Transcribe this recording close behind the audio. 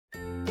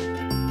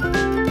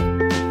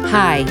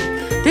Hi,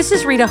 this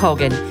is Rita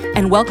Hogan,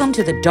 and welcome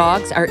to the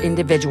Dogs Are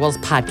Individuals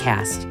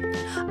podcast.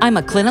 I'm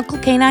a clinical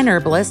canine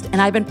herbalist,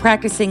 and I've been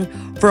practicing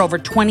for over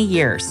 20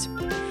 years.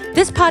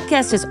 This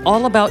podcast is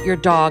all about your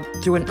dog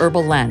through an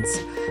herbal lens.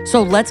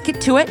 So let's get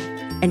to it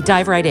and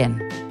dive right in.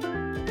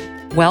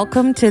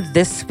 Welcome to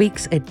this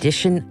week's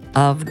edition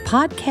of the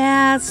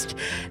podcast.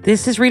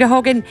 This is Rita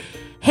Hogan.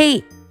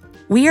 Hey,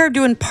 we are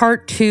doing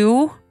part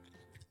 2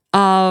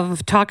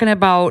 of talking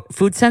about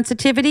food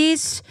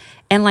sensitivities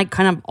and like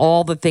kind of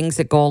all the things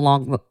that go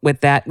along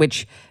with that,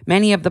 which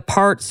many of the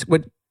parts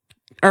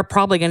are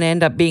probably going to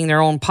end up being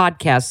their own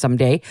podcast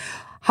someday.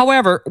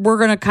 However, we're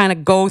going to kind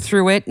of go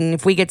through it, and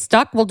if we get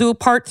stuck, we'll do a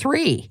part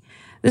 3.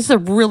 This is a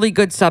really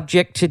good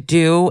subject to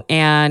do,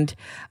 and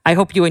I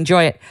hope you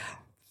enjoy it.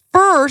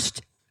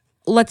 First,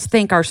 let's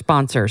thank our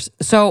sponsors.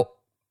 So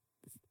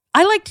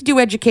I like to do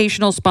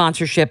educational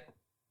sponsorship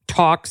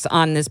talks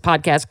on this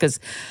podcast because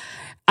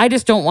I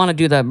just don't want to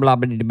do the blah,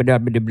 blah, blah, blah,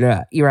 blah,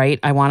 blah, right?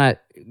 I want to,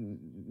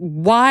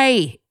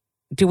 why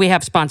do we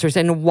have sponsors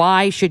and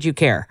why should you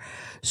care?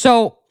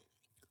 So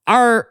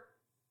our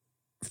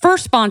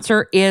first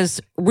sponsor is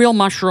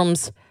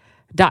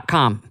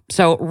realmushrooms.com.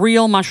 So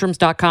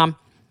realmushrooms.com.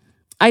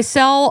 I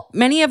sell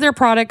many of their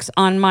products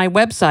on my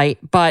website,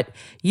 but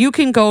you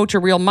can go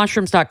to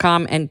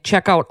realmushrooms.com and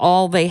check out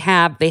all they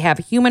have. They have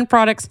human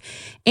products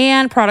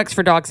and products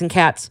for dogs and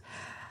cats.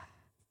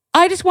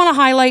 I just want to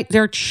highlight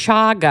their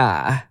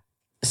chaga.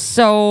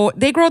 So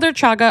they grow their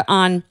chaga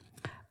on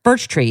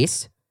birch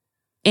trees.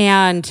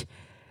 And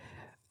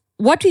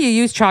what do you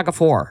use chaga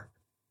for?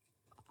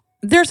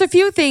 There's a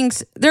few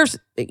things.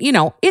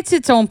 It's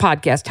its own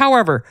podcast.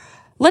 However,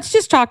 let's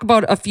just talk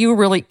about a few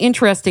really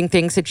interesting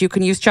things that you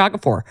can use chaga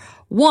for.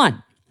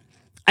 1,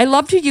 I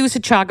love to use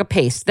a chaga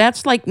paste.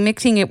 That's like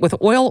mixing it with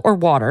oil or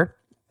water,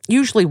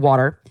 usually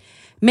water.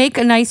 Make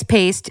a nice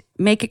paste,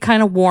 make it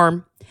kind of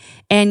warm,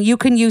 and you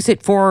can use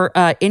it for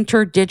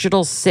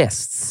interdigital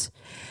cysts.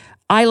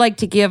 I like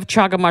to give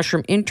chaga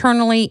mushroom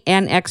internally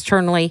and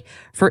externally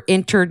for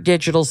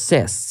interdigital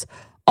cysts.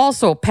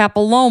 Also,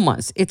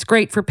 papillomas. It's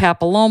great for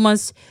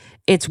papillomas.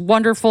 It's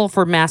wonderful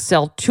for mast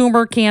cell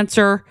tumor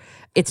cancer.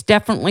 It's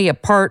definitely a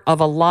part of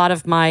a lot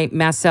of my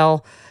mast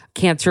cell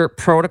cancer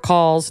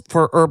protocols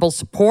for herbal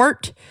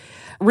support.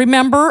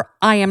 Remember,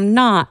 I am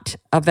not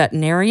a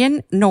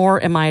veterinarian,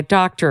 nor am I a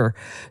doctor.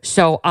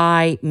 So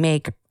I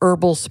make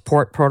herbal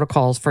support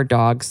protocols for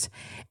dogs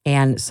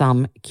and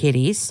some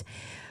kitties.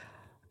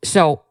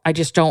 So I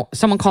just don't,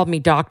 someone called me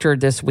doctor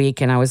this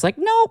week and I was like,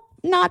 nope,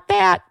 not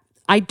that.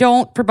 I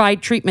don't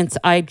provide treatments.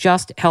 I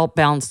just help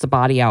balance the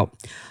body out.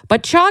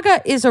 But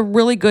chaga is a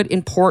really good,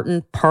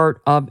 important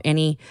part of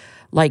any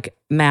like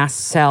mast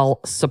cell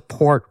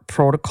support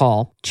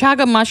protocol.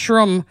 Chaga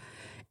mushroom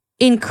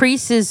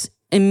increases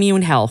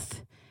immune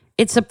health.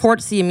 It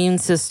supports the immune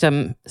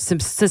system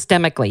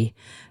systemically,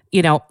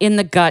 in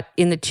the gut,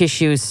 in the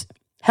tissues,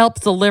 helps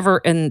the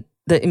liver and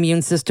the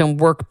immune system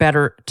work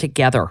better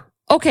together.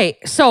 Okay,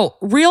 so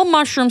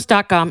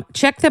realmushrooms.com,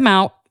 check them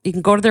out. You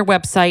can go to their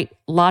website,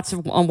 lots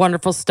of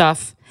wonderful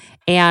stuff,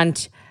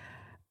 and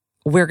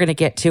we're going to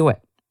get to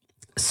it.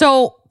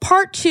 So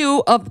part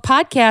 2 of the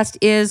podcast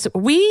is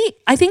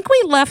I think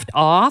we left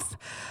off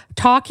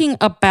talking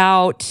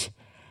about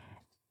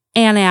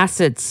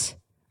antacids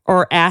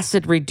or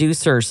acid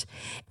reducers.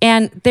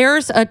 And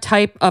there's a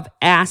type of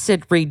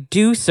acid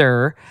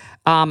reducer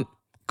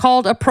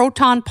called a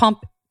proton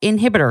pump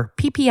inhibitor,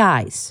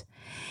 PPIs.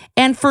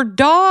 And for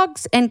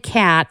dogs and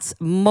cats,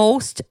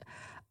 most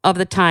of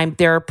the time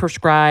they're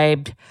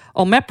prescribed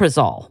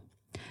omeprazole,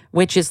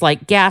 which is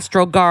like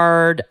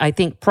GastroGuard, I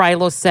think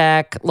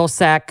Prilosec,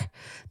 Losec,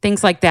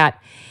 things like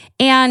that.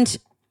 And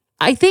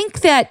I think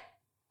that,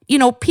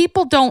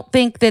 people don't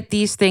think that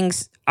these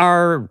things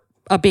are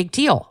a big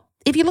deal.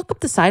 If you look up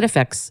the side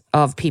effects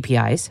of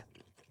PPIs,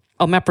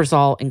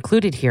 omeprazole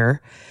included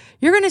here,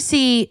 you're going to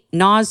see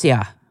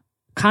nausea,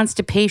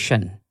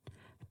 constipation,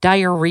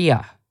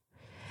 diarrhea.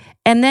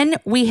 And then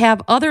we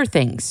have other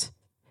things.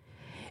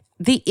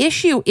 The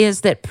issue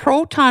is that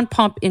proton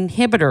pump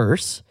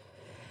inhibitors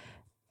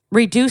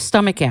reduce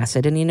stomach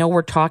acid. And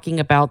we're talking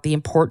about the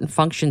important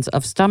functions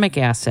of stomach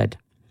acid.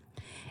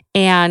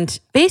 And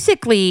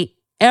basically,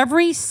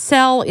 every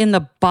cell in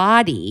the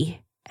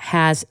body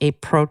has a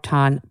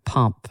proton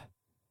pump.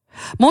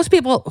 Most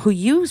people who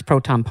use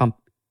proton pump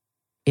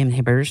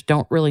inhibitors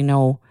don't really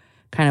know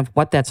kind of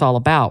what that's all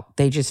about.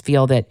 They just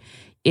feel that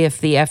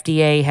if the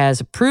FDA has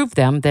approved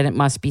them, then it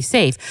must be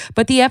safe.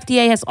 But the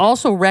FDA has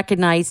also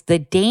recognized the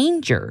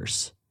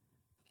dangers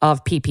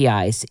of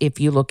PPIs if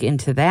you look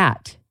into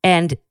that.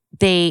 And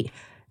they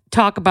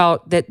talk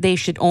about that they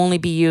should only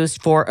be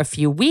used for a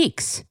few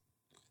weeks.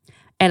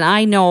 And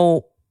I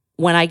know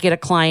when I get a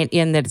client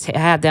in that's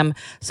had them,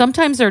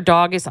 sometimes their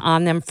dog is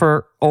on them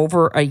for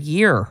over a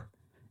year,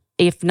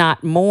 if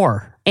not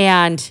more.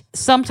 And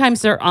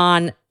sometimes they're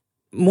on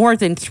more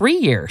than 3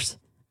 years.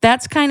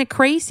 That's kind of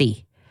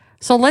crazy.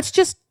 So let's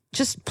just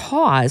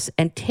pause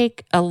and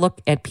take a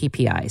look at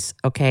PPIs,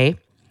 okay?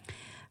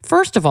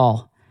 First of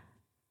all,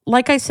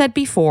 like I said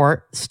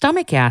before,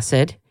 stomach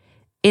acid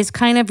is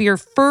kind of your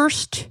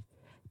first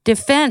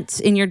defense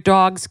in your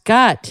dog's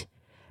gut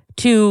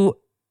to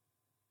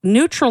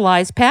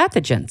neutralize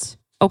pathogens.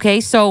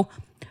 Okay, so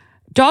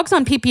dogs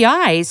on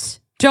PPIs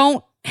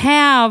don't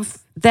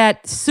have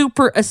that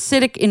super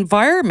acidic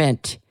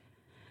environment,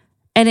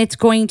 and it's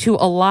going to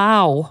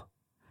allow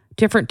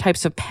different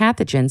types of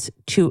pathogens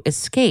to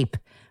escape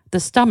the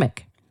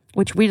stomach,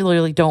 which we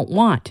really don't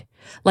want.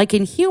 Like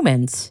in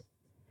humans,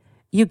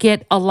 you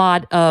get a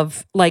lot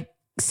of like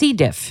C.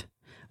 diff,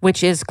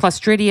 which is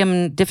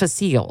Clostridium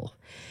difficile.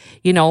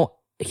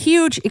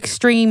 Huge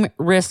extreme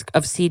risk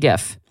of C.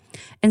 diff.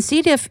 And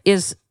C. diff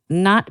is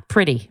not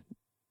pretty,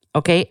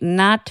 okay?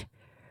 Not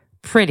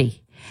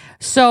pretty.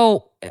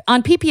 So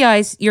on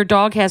PPIs, your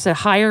dog has a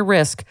higher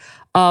risk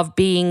of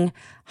being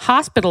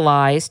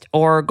hospitalized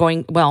or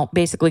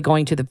basically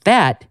going to the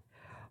vet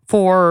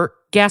for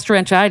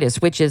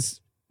gastroenteritis, which is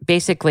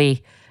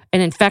basically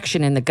an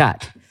infection in the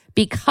gut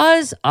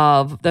because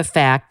of the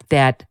fact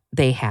that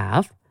they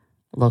have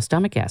low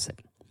stomach acid.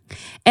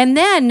 And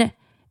then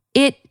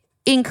it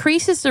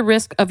increases the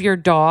risk of your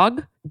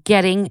dog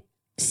getting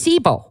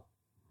SIBO,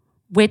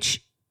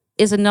 which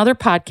is another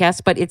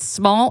podcast, but it's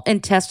small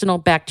intestinal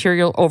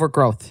bacterial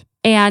overgrowth.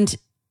 And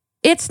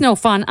it's no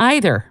fun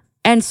either.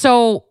 And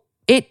so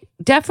it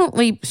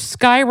definitely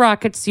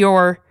skyrockets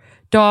your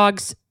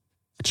dog's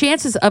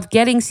chances of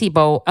getting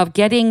SIBO, of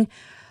getting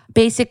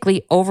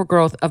basically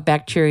overgrowth of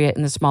bacteria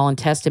in the small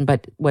intestine.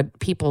 But what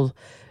people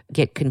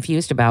get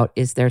confused about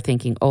is they're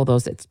thinking,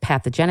 it's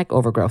pathogenic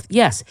overgrowth.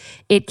 Yes,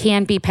 it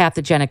can be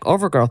pathogenic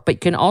overgrowth, but you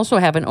can also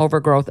have an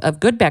overgrowth of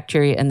good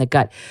bacteria in the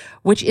gut,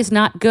 which is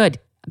not good.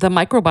 The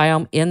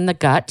microbiome in the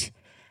gut,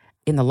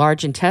 in the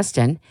large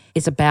intestine,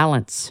 is a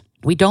balance.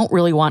 We don't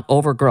really want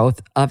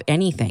overgrowth of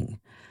anything.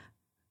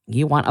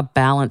 You want a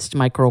balanced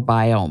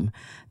microbiome.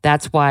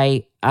 That's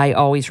why I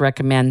always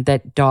recommend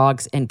that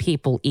dogs and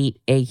people eat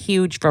a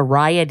huge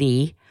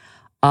variety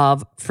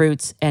of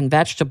fruits and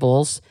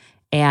vegetables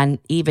and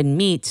even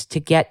meats to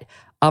get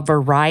a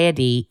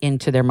variety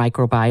into their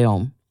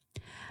microbiome.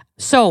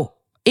 So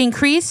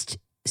increased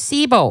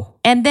SIBO.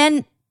 And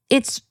then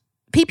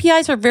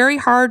PPIs are very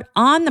hard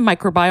on the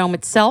microbiome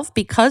itself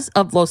because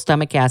of low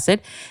stomach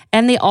acid,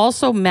 and they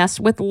also mess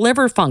with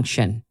liver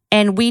function.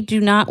 And we do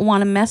not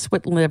want to mess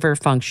with liver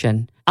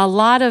function. A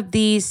lot of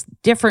these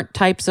different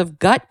types of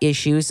gut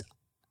issues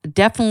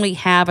definitely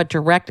have a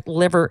direct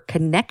liver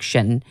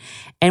connection,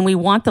 and we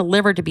want the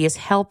liver to be as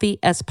healthy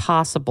as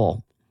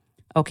possible.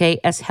 Okay,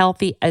 as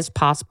healthy as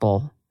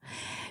possible.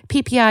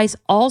 PPIs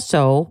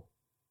also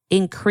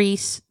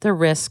increase the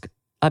risk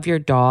of your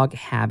dog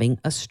having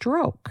a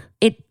stroke.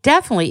 It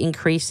definitely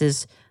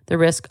increases the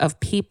risk of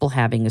people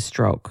having a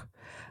stroke,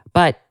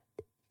 but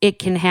it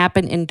can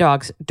happen in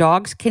dogs.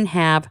 Dogs can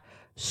have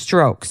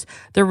strokes.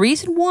 The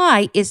reason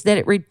why is that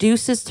it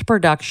reduces the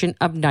production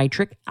of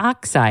nitric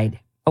oxide.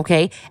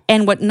 Okay.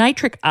 And what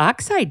nitric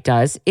oxide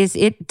does is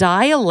it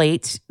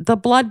dilates the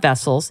blood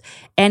vessels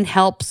and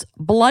helps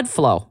blood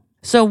flow.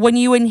 So when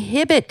you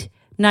inhibit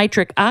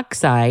nitric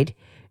oxide,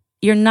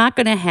 you're not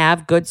going to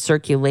have good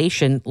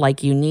circulation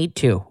like you need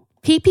to.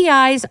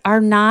 PPIs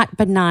are not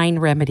benign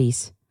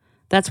remedies.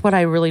 That's what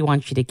I really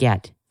want you to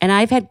get. And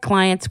I've had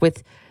clients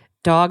with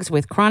dogs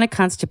with chronic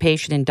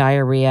constipation and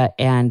diarrhea,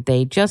 and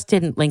they just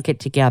didn't link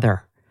it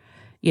together.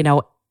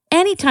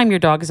 Anytime your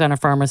dog is on a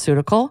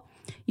pharmaceutical,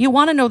 you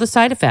want to know the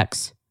side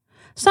effects.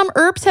 Some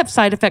herbs have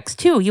side effects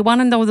too. You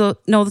want to know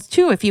those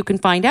too if you can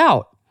find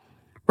out.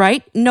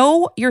 Right?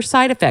 Know your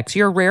side effects,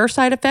 your rare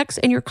side effects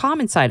and your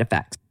common side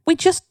effects. We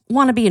just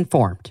want to be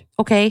informed,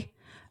 okay?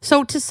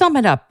 So to sum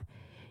it up,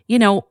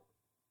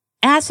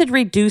 acid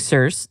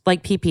reducers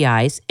like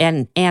PPIs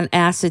and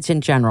acids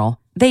in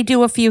general, they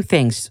do a few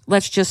things.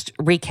 Let's just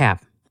recap.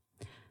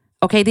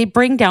 Okay, they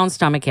bring down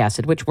stomach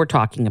acid, which we're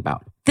talking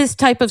about. This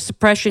type of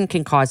suppression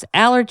can cause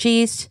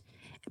allergies,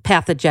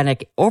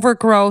 pathogenic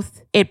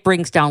overgrowth. It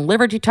brings down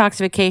liver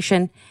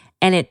detoxification,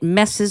 and it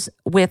messes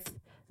with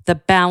the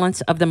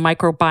balance of the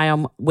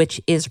microbiome, which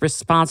is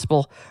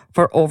responsible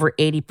for over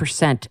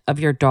 80% of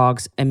your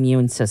dog's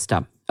immune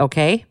system.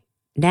 Okay?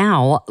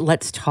 Now,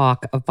 let's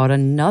talk about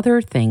another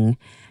thing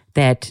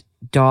that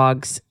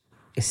dogs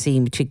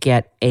seem to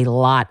get a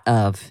lot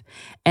of,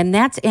 and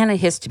that's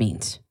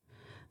antihistamines.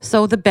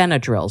 So the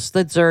Benadryls,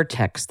 the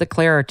Zyrtecs, the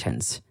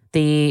Claritins,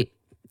 the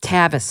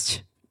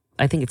Tavist,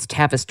 I think it's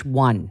Tavist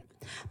 1,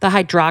 the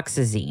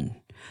hydroxyzine.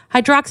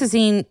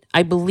 Hydroxyzine,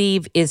 I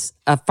believe, is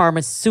a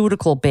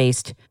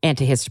pharmaceutical-based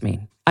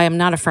antihistamine. I am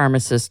not a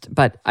pharmacist,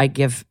 but I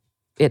give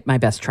it my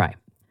best try.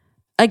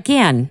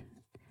 Again,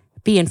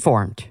 be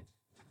informed.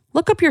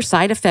 Look up your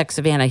side effects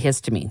of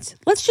antihistamines.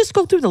 Let's just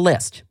go through the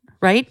list,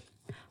 right?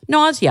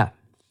 Nausea,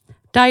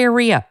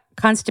 diarrhea,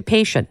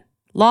 constipation,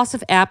 loss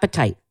of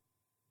appetite,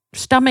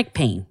 stomach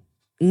pain,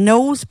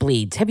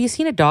 nosebleeds. Have you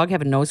seen a dog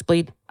have a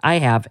nosebleed? I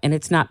have, and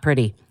it's not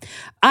pretty.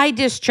 Eye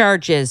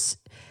discharges.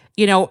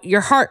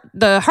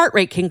 The heart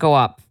rate can go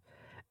up.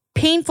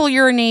 Painful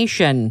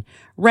urination,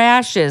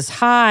 rashes,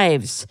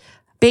 hives,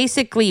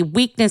 basically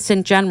weakness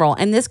in general.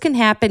 And this can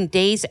happen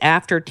days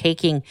after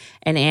taking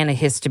an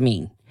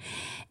antihistamine.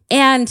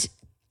 And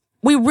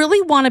we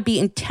really want to be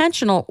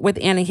intentional with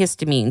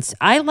antihistamines.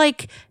 I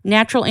like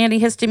natural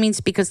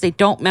antihistamines because they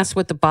don't mess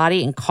with the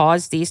body and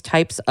cause these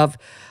types of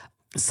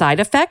side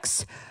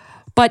effects.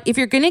 But if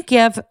you're going to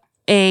give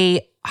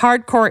a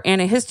hardcore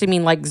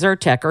antihistamine like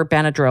Zyrtec or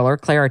Benadryl or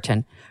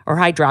Claritin or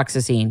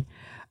hydroxyzine,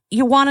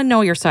 you want to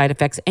know your side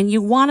effects and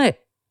you want to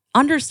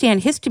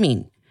understand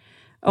histamine.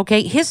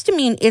 Okay,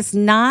 histamine is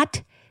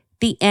not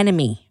the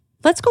enemy.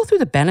 Let's go through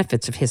the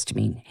benefits of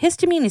histamine.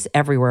 Histamine is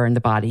everywhere in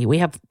the body. We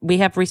have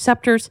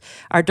receptors.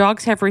 Our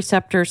dogs have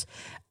receptors.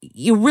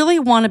 You really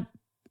want to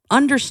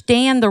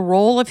understand the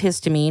role of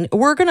histamine.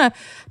 We're going to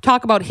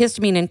talk about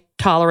histamine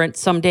intolerance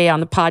someday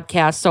on the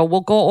podcast, so we'll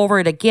go over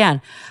it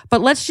again.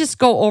 But let's just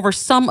go over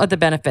some of the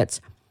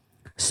benefits.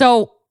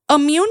 So,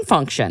 immune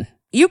function.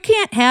 You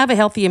can't have a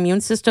healthy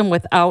immune system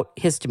without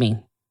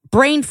histamine.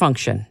 Brain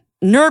function,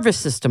 nervous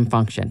system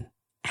function,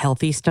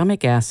 healthy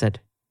stomach acid.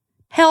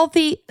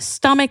 Healthy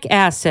stomach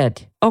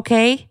acid,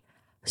 okay?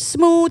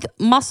 Smooth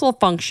muscle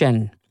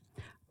function,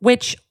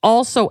 which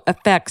also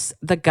affects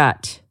the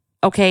gut,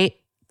 okay?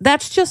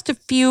 That's just a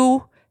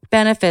few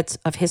benefits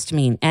of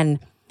histamine. And,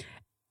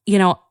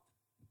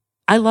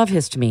 I love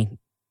histamine.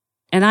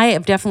 And I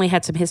have definitely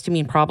had some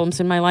histamine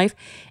problems in my life.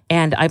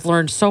 And I've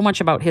learned so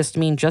much about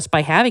histamine just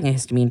by having a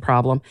histamine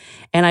problem.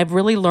 And I've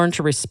really learned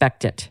to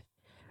respect it,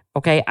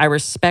 okay? I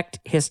respect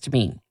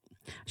histamine.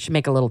 I should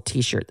make a little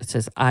t-shirt that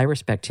says, I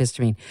respect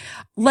histamine.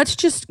 Let's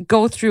just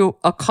go through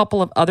a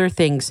couple of other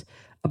things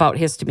about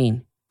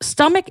histamine.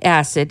 Stomach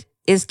acid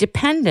is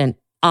dependent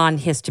on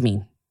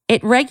histamine.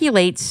 It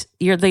regulates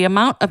the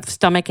amount of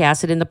stomach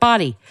acid in the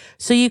body.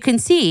 So you can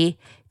see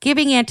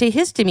giving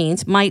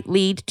antihistamines might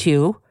lead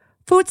to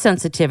food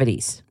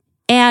sensitivities.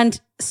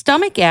 And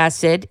stomach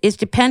acid is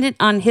dependent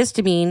on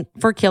histamine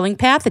for killing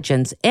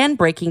pathogens and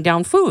breaking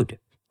down food.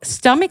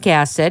 Stomach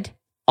acid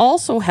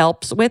also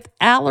helps with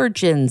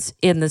allergens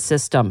in the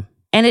system,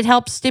 and it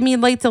helps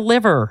stimulate the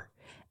liver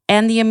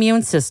and the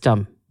immune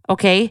system,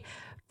 okay?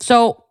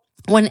 So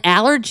when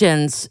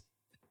allergens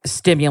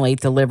stimulate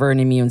the liver and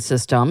immune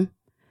system,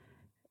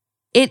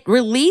 it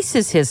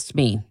releases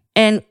histamine,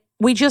 and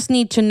we just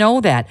need to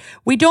know that.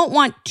 We don't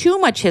want too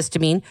much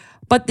histamine,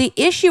 but the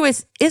issue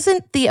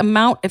isn't the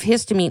amount of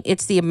histamine,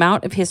 it's the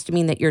amount of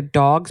histamine that your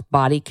dog's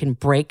body can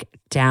break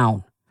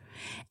down.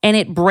 And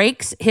it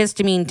breaks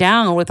histamine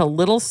down with a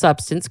little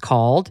substance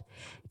called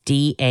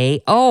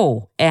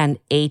DAO and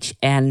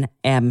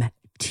HNMT.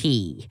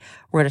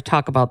 We're going to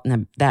talk about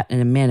that in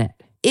a minute.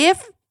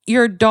 If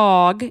your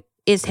dog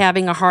is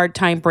having a hard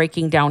time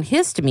breaking down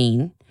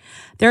histamine,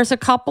 there's a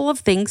couple of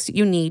things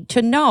you need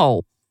to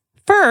know.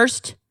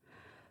 First,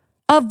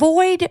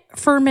 avoid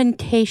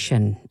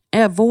fermentation.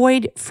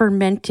 Avoid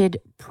fermented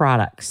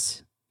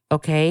products,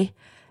 okay?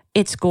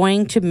 It's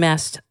going to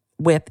mess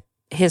with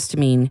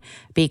histamine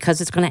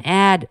because it's going to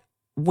add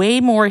way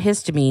more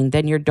histamine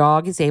than your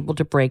dog is able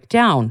to break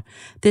down.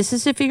 This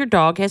is if your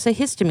dog has a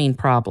histamine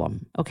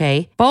problem,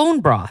 okay?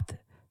 Bone broth,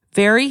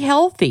 very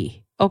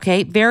healthy,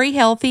 okay? Very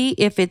healthy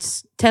if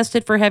it's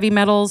tested for heavy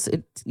metals.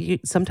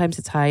 Sometimes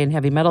it's high in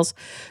heavy metals.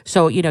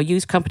 So,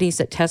 use companies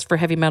that test for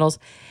heavy metals.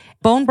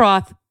 Bone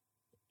broth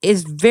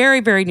is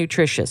very, very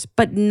nutritious,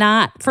 but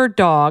not for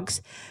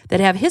dogs that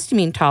have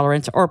histamine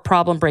tolerance or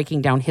problem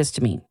breaking down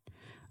histamine.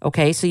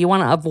 Okay, so you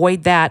want to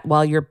avoid that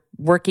while you're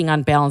working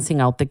on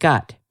balancing out the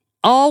gut.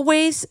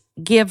 Always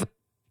give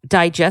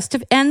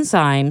digestive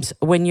enzymes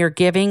when you're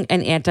giving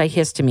an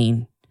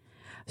antihistamine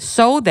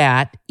so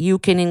that you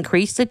can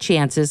increase the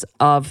chances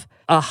of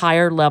a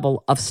higher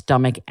level of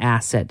stomach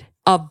acid.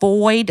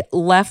 Avoid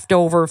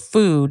leftover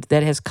food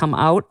that has come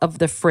out of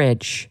the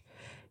fridge.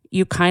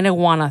 You kind of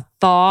want to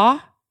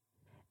thaw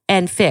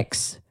and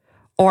fix.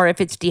 Or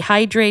if it's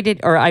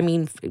dehydrated,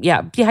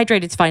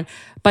 dehydrated's fine,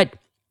 but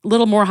a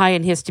little more high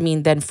in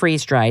histamine than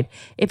freeze-dried.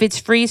 If it's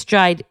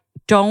freeze-dried,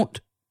 don't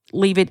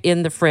leave it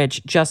in the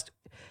fridge. Just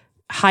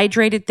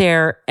hydrate it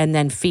there and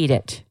then feed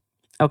it,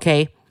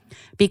 okay?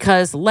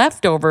 Because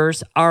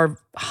leftovers are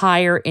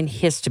higher in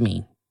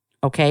histamine,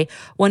 okay?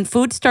 When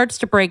food starts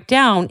to break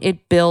down,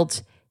 it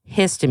builds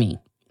histamine.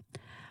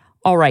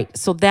 All right,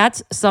 so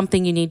that's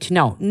something you need to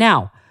know.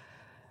 Now,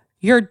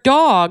 your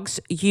dogs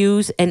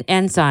use an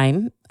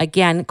enzyme,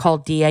 again,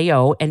 called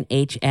DAO and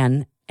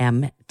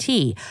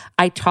HNMT.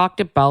 I talked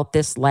about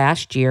this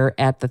last year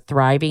at the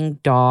Thriving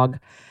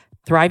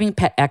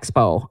Pet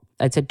Expo.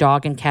 It's a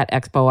dog and cat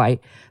expo. I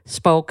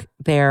spoke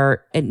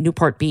there in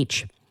Newport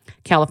Beach,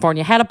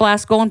 California. Had a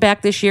blast going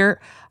back this year.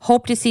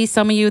 Hope to see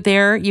some of you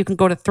there. You can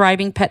go to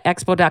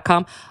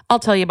thrivingpetexpo.com. I'll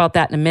tell you about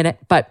that in a minute.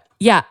 But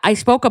yeah, I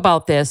spoke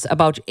about this,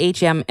 about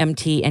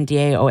HMMT and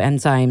DAO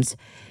enzymes.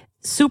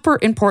 Super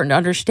important to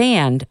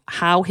understand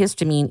how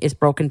histamine is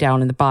broken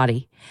down in the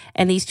body.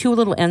 And these two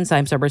little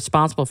enzymes are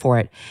responsible for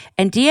it.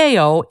 And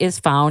DAO is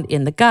found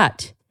in the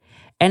gut.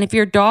 And if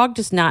your dog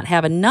does not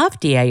have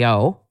enough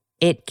DAO,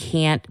 it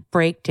can't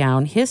break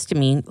down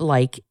histamine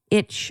like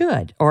it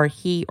should, or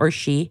he or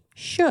she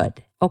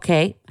should.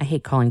 Okay? I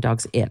hate calling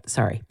dogs it.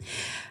 Sorry.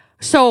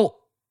 So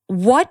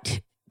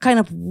what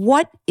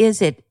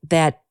is it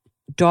that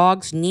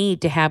dogs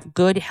need to have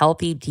good,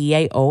 healthy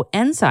DAO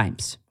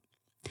enzymes?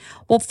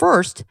 Well,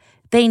 first,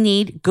 they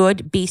need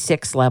good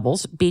B6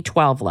 levels,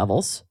 B12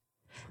 levels.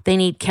 They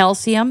need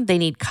calcium, they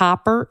need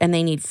copper, and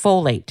they need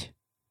folate.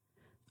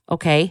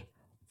 Okay?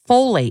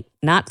 Folate,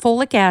 not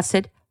folic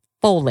acid,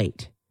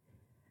 folate.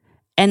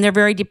 And they're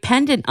very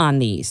dependent on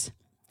these.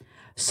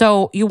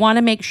 So you want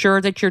to make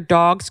sure that your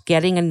dog's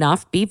getting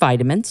enough B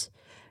vitamins,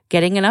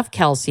 getting enough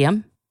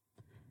calcium,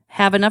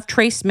 have enough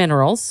trace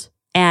minerals,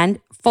 and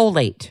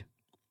folate.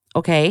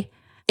 Okay?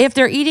 If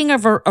they're eating a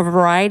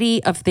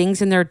variety of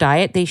things in their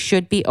diet, they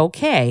should be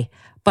okay,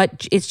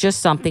 but it's just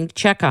something to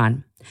check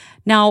on.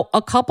 Now,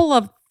 a couple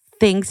of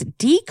things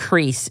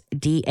decrease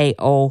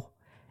DAO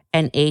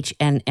and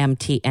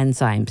HNMT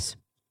enzymes,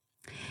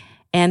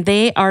 and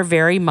they are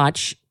very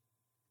much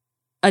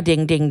a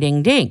ding, ding,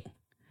 ding, ding.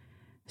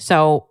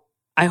 So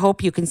I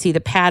hope you can see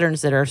the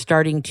patterns that are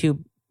starting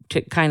to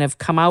kind of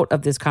come out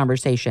of this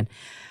conversation.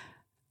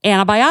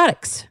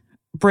 Antibiotics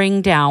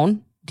bring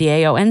down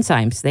DAO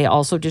enzymes. They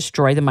also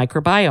destroy the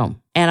microbiome.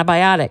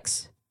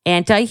 Antibiotics.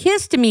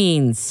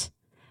 Antihistamines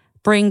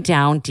bring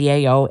down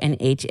DAO and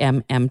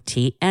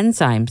HMMT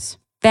enzymes.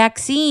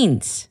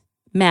 Vaccines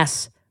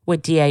mess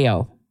with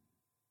DAO.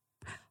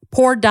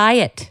 Poor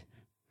diet.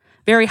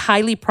 Very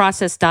highly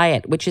processed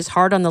diet, which is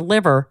hard on the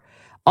liver,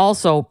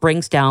 also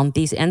brings down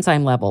these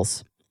enzyme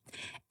levels.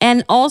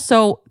 And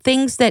also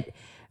things that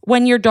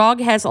when your dog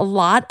has a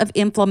lot of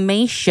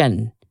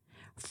inflammation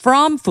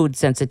from food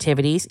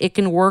sensitivities, it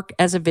can work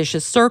as a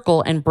vicious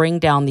circle and bring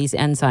down these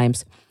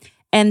enzymes.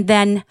 And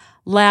then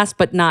last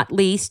but not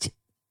least,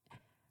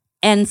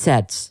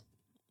 NSAIDs,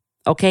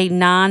 okay,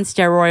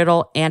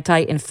 non-steroidal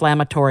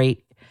anti-inflammatories,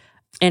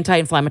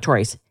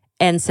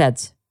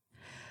 NSAIDs.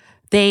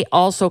 They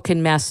also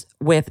can mess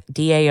with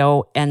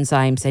DAO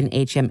enzymes and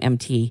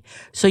HMMT.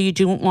 So you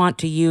don't want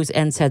to use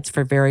NSAIDs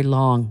for very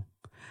long.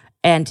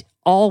 And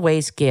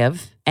always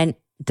give a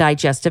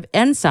digestive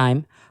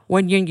enzyme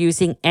when you're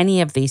using any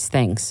of these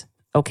things,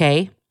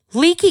 okay?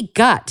 Leaky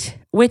gut,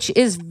 which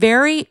is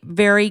very,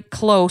 very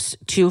close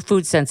to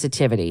food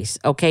sensitivities,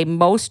 okay?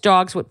 Most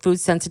dogs with food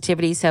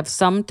sensitivities have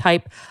some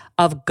type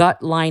of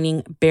gut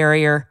lining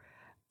barrier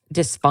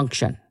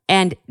dysfunction.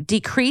 And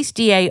decreased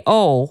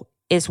DAO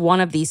is one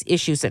of these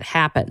issues that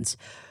happens.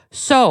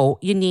 So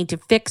you need to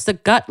fix the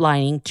gut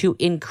lining to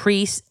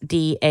increase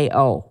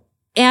DAO.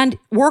 And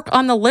work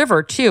on the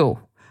liver too.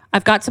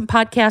 I've got some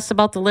podcasts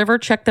about the liver.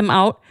 Check them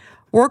out.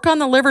 Work on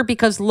the liver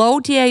because low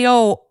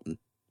DAO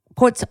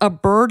puts a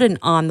burden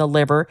on the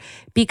liver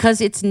because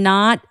it's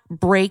not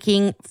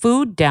breaking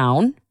food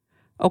down.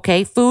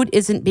 Okay, food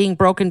isn't being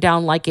broken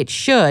down like it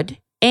should.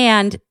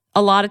 And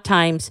a lot of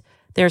times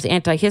there's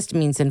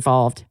antihistamines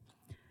involved.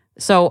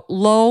 So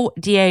low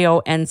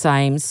DAO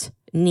enzymes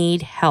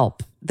need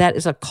help. That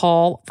is a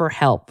call for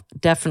help.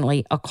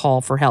 Definitely a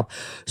call for help.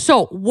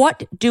 So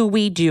what do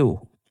we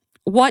do?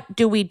 What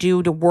do we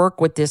do to work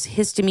with this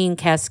histamine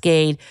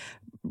cascade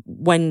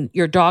when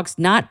your dog's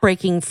not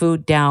breaking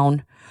food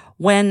down,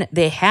 when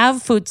they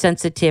have food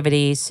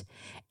sensitivities,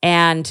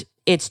 and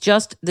it's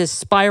just this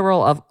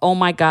spiral of, oh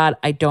my God,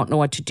 I don't know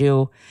what to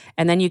do.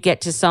 And then you get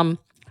to some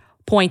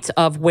points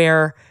of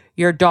where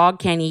your dog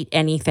can't eat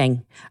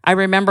anything. I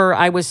remember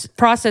I was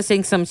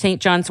processing some St.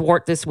 John's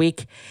wort this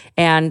weekend,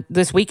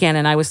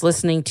 and I was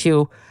listening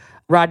to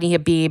Rodney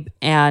Habib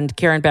and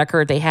Karen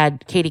Becker. They had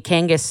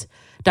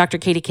Dr.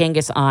 Katie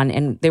Kangas on,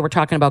 and they were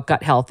talking about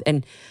gut health.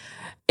 And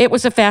it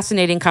was a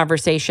fascinating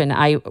conversation.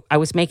 I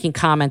was making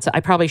comments. I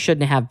probably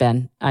shouldn't have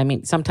been. I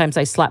mean, sometimes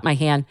I slap my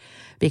hand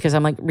because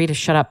I'm like, Rita,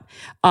 shut up.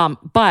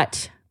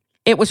 But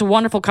it was a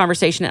wonderful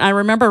conversation. And I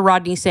remember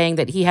Rodney saying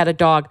that he had a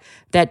dog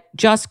that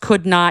just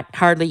could not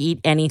hardly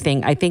eat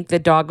anything. I think the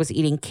dog was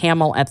eating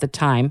camel at the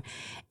time.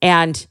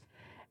 And,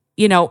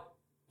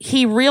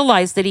 he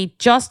realized that he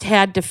just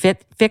had to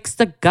fix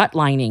the gut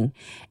lining.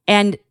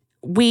 And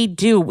we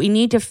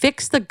need to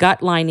fix the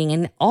gut lining,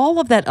 and all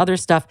of that other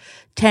stuff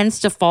tends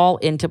to fall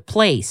into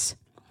place.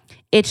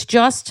 It's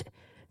just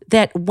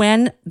that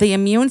when the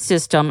immune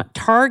system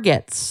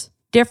targets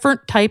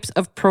different types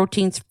of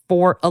proteins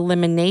for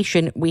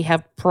elimination, we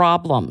have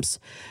problems.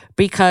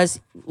 Because,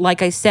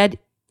 like I said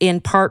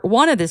in part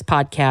 1 of this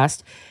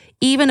podcast,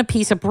 even a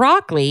piece of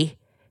broccoli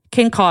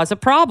can cause a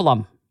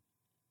problem,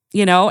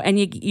 and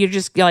you're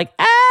just like,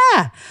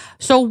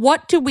 So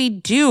what do we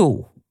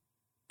do?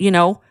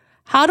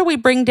 How do we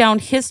bring down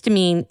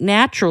histamine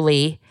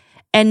naturally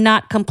and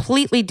not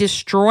completely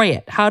destroy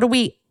it? How do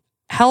we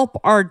help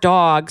our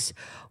dogs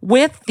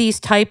with these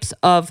types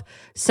of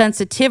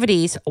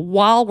sensitivities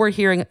while we're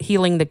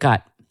healing the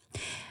gut?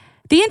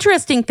 The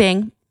interesting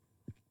thing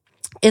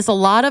is a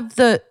lot of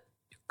the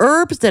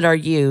herbs that are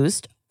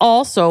used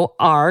also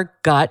are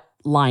gut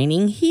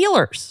lining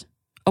healers,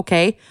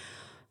 okay?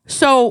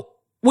 So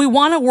we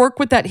want to work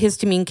with that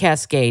histamine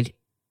cascade.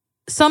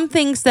 Some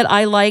things that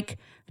I like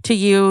to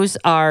use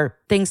are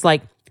things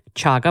like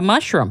chaga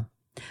mushroom,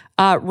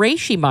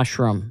 reishi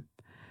mushroom,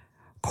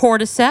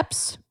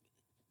 cordyceps,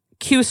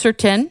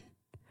 quercetin,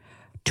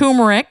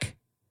 turmeric.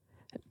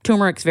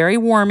 Turmeric's very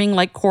warming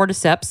like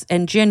cordyceps,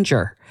 and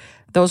ginger.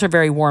 Those are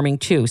very warming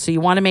too. So you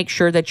want to make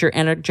sure that your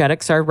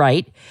energetics are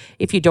right.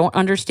 If you don't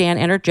understand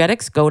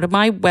energetics, go to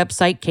my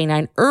website,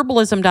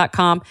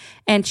 canineherbalism.com,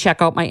 and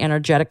check out my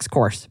energetics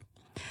course.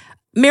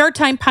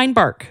 Maritime pine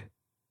bark,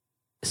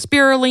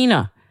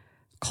 spirulina,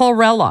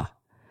 chlorella,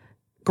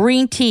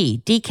 green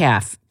tea,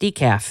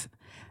 decaf.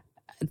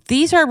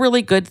 These are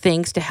really good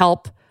things to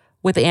help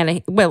with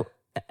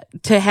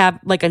to have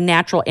like a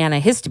natural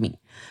antihistamine.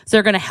 So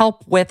they're going to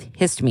help with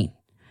histamine.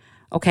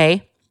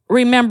 Okay.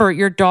 Remember,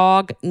 your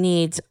dog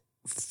needs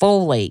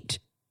folate.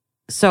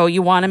 So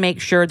you want to make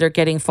sure they're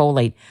getting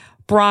folate.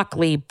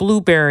 Broccoli,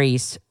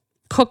 blueberries,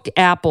 cooked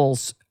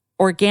apples,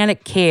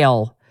 organic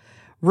kale,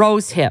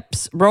 rose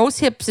hips. Rose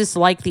hips is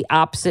like the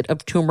opposite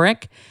of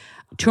turmeric.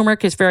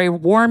 Turmeric is very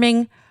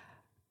warming.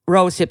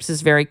 Rose hips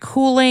is very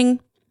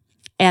cooling.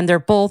 And they're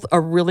both a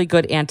really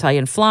good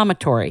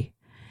anti-inflammatory.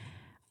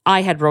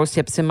 I had rose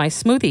hips in my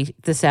smoothie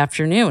this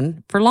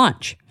afternoon for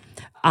lunch.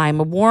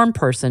 I'm a warm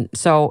person,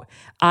 so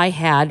I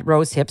had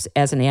rose hips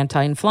as an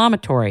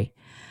anti-inflammatory.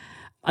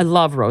 I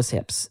love rose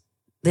hips.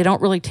 They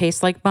don't really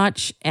taste like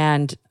much,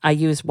 and I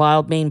use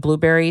wild Maine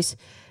blueberries,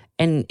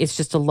 and it's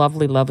just a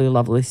lovely, lovely,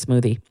 lovely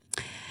smoothie.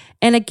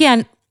 And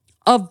again,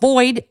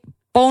 avoid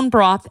bone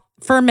broth,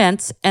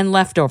 ferments, and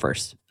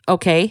leftovers,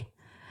 okay?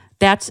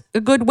 That's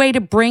a good way to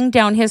bring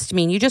down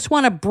histamine. You just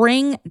want to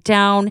bring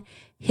down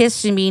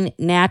histamine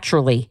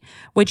naturally,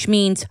 which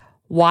means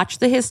watch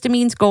the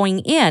histamines going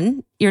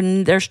in.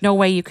 There's no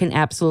way you can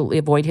absolutely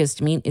avoid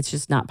histamine. It's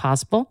just not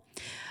possible.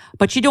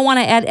 But you don't want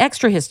to add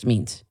extra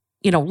histamines,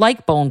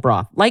 like bone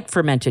broth, like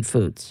fermented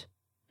foods.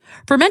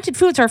 Fermented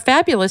foods are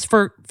fabulous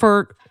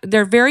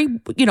they're very,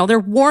 they're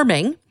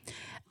warming,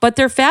 but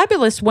they're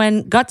fabulous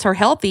when guts are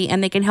healthy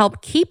and they can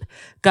help keep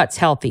guts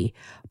healthy.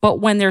 But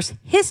when there's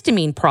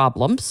histamine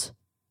problems,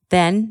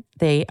 then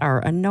they are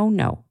a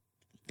no-no.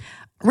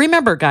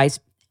 Remember, guys,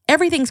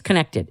 everything's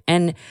connected.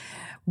 And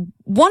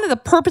one of the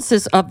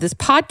purposes of this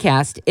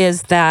podcast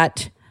is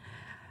that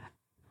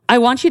I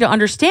want you to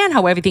understand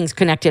how everything's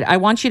connected. I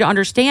want you to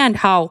understand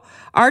how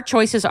our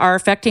choices are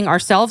affecting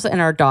ourselves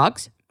and our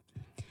dogs.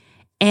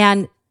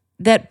 And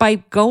that by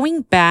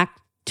going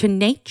back to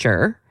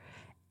nature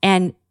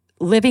and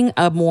living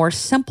a more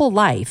simple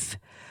life,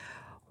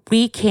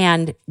 we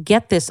can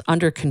get this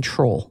under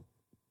control.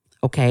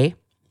 Okay?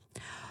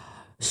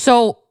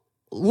 So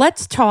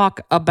let's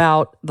talk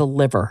about the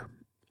liver.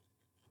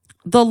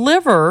 The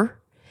liver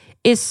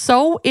is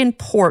so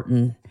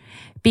important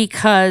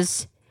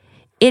because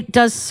it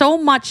does so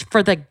much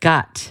for the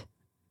gut.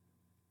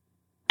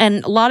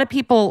 And a lot of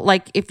people,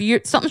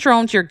 if something's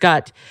wrong with your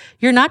gut,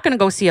 you're not going to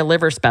go see a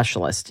liver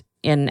specialist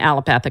in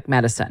allopathic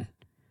medicine.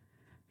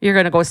 You're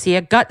going to go see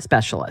a gut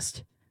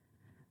specialist.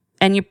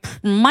 And you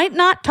might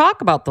not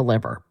talk about the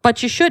liver,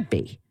 but you should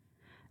be.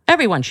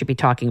 Everyone should be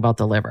talking about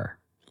the liver.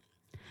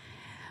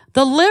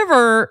 The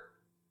liver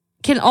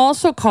can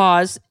also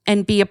cause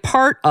and be a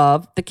part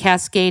of the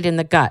cascade in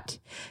the gut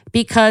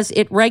because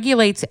it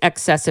regulates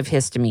excessive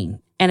histamine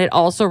and it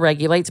also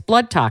regulates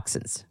blood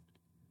toxins.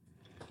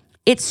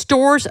 It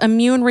stores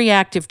immune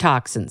reactive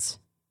toxins.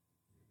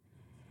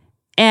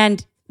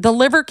 And the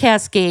liver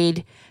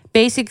cascade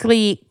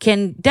basically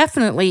can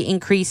definitely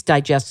increase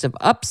digestive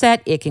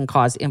upset. It can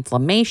cause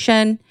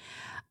inflammation.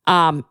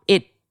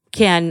 It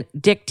can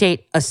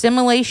dictate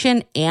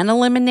assimilation and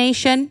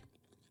elimination.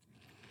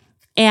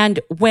 And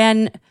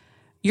when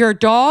your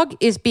dog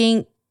is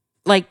being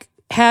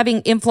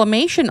having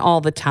inflammation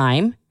all the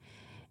time,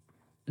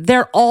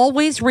 they're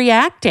always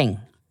reacting.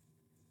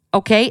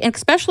 Okay? And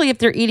especially if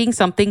they're eating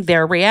something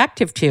they're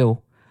reactive to.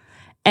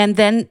 And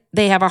then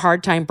they have a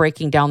hard time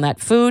breaking down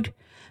that food.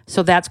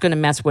 So that's going to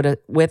mess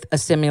with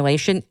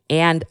assimilation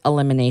and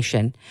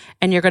elimination.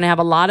 And you're going to have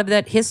a lot of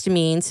that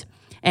histamines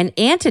and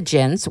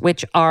antigens,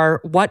 which are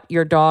what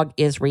your dog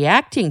is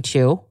reacting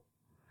to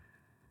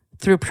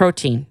through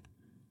protein.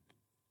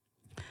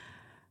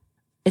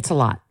 It's a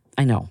lot,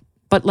 I know.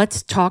 But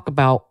let's talk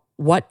about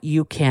what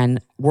you can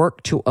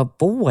work to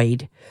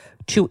avoid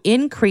to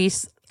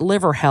increase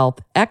liver health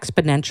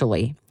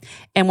exponentially.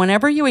 And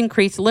whenever you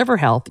increase liver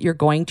health, you're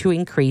going to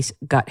increase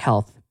gut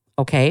health,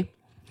 okay?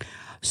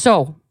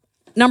 So,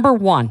 number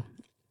 1,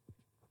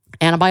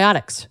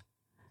 antibiotics.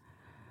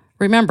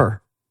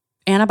 Remember,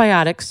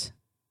 antibiotics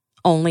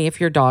only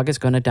if your dog is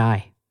going to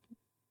die.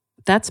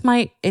 That's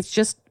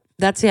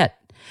it.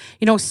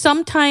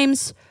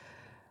 Sometimes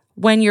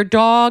when your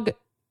dog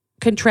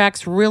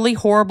contracts really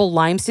horrible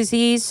Lyme's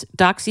disease,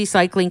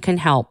 doxycycline can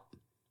help.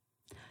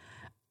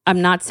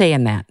 I'm not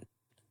saying that.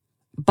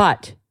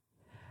 But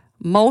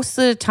most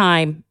of the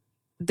time,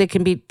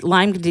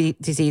 Lyme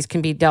disease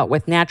can be dealt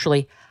with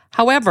naturally.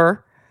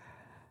 However,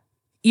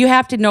 you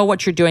have to know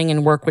what you're doing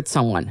and work with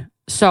someone.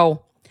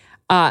 So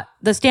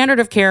the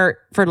standard of care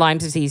for Lyme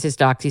disease is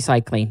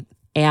doxycycline.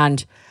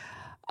 And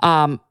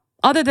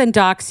other than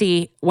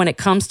doxy, when it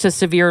comes to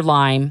severe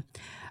Lyme,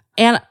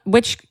 and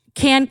which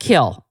can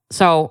kill.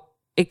 So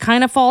it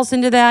kind of falls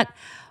into that.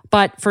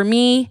 But for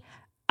me,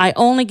 I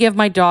only give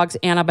my dogs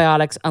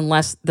antibiotics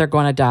unless they're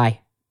going to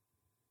die.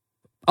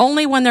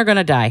 Only when they're going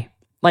to die.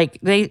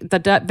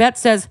 The vet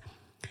says,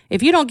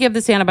 If you don't give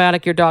this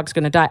antibiotic, your dog's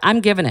going to die. I'm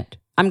giving it.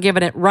 I'm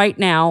giving it right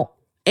now,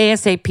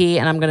 ASAP,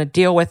 and I'm going to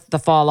deal with the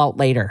fallout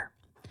later.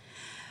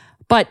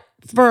 But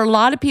for a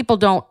lot of people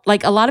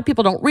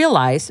don't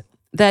realize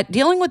that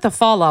dealing with the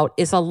fallout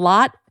is a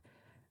lot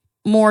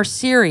more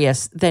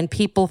serious than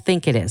people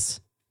think it is.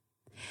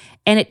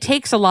 And it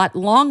takes a lot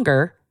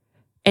longer,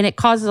 and it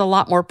causes a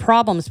lot more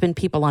problems than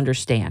people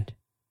understand.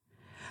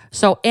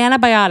 So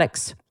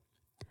antibiotics,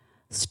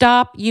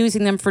 stop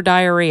using them for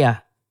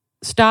diarrhea.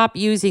 Stop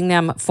using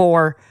them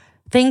for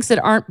things that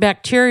aren't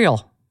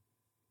bacterial.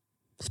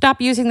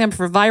 Stop using them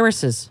for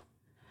viruses.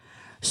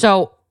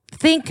 So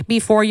think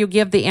before you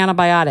give the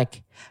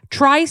antibiotic.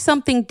 Try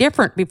something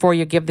different before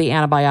you give the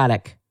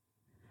antibiotic.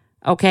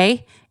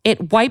 Okay?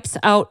 It wipes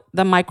out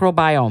the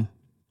microbiome.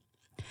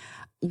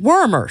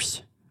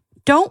 Wormers.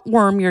 Don't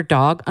worm your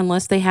dog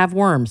unless they have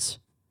worms.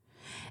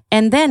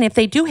 And then if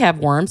they do have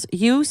worms,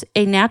 use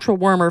a natural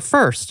wormer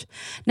first.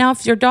 Now,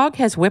 if your dog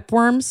has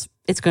whipworms,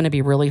 it's going to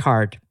be really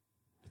hard.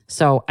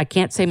 So I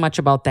can't say much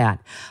about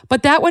that.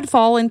 But that would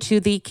fall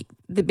into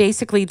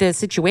basically the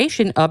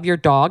situation of your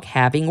dog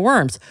having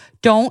worms.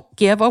 Don't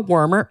give a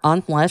wormer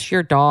unless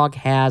your dog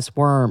has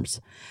worms.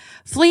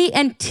 Flea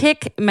and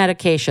tick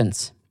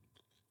medications.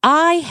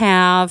 I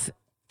have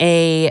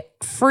a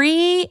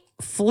free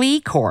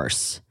flea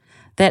course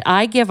that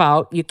I give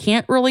out. You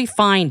can't really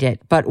find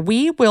it, but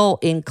we will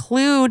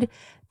include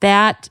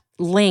that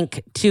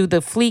link to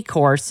the flea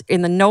course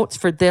in the notes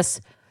for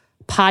this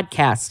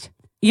podcast.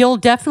 You'll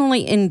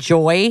definitely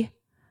enjoy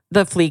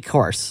the flea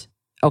course,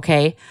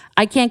 okay?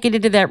 I can't get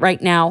into that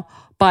right now,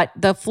 but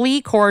the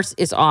flea course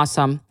is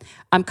awesome.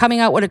 I'm coming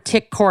out with a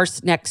tick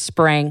course next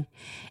spring,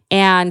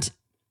 and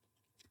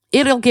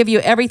it'll give you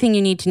everything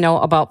you need to know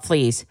about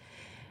fleas.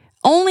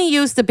 Only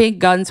use the big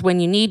guns when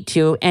you need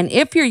to, and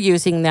if you're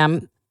using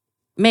them,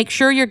 make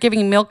sure you're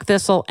giving milk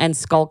thistle and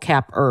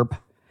skullcap herb.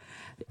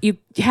 You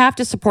have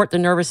to support the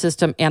nervous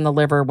system and the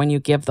liver when you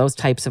give those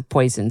types of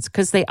poisons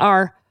because they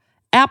are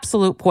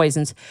absolute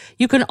poisons.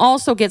 You can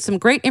also get some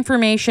great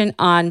information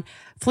on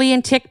flea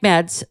and tick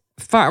meds,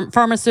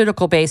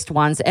 pharmaceutical-based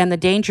ones, and the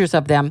dangers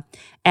of them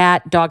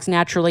at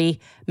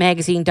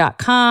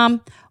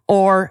dogsnaturallymagazine.com,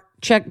 or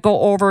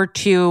go over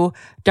to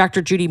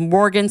Dr. Judy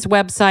Morgan's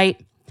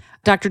website.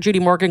 Dr. Judy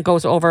Morgan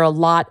goes over a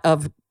lot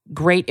of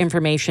great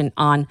information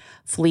on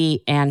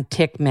flea and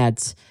tick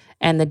meds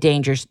and the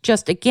dangers.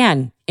 Just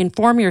again,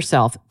 inform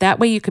yourself. That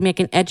way you can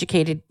make an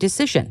educated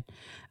decision.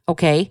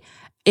 Okay?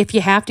 If you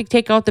have to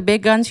take out the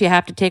big guns, you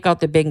have to take out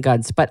the big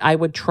guns. But I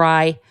would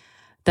try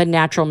the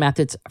natural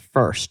methods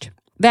first.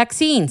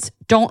 Vaccines.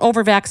 Don't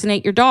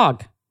over-vaccinate your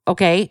dog.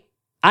 Okay?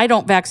 I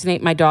don't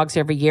vaccinate my dogs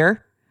every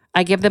year.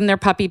 I give them their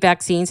puppy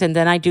vaccines, and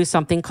then I do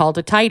something called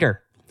a titer.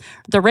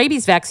 The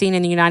rabies vaccine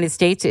in the United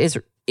States is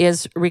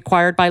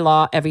required by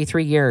law every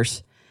 3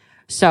 years.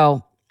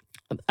 So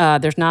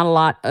there's not a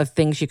lot of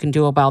things you can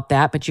do about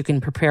that, but you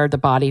can prepare the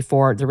body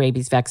for the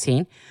rabies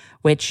vaccine,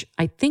 which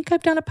I think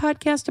I've done a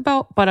podcast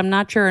about, but I'm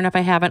not sure. And if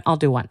I haven't, I'll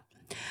do one.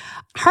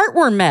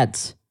 Heartworm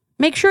meds.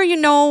 Make sure you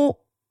know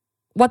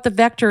what the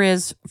vector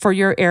is for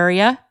your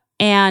area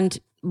and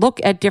look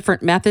at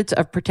different methods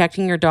of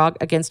protecting your dog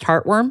against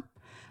heartworm.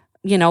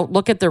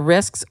 Look at the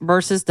risks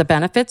versus the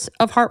benefits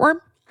of heartworm,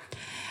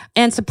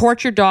 and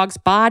support your dog's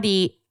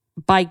body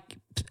by,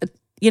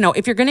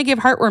 if you're going to give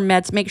heartworm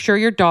meds, make sure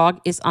your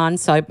dog is on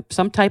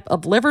some type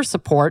of liver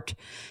support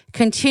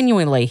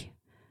continually.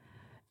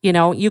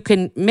 You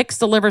can mix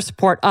the liver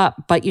support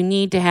up, but you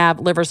need to have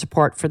liver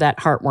support for that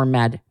heartworm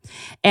med.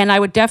 And I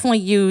would definitely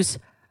use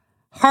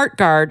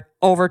HeartGuard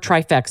over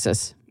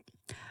Trifexis.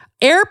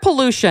 Air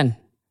pollution.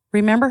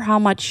 Remember how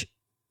much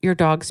your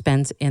dog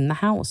spends in the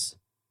house.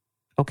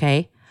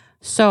 Okay?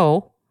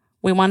 So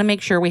we want to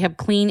make sure we have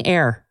clean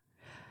air.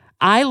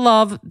 I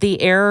love the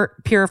air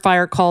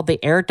purifier called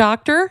the Air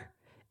Doctor.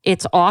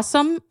 It's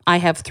awesome. I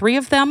have 3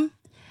 of them.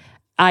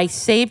 I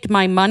saved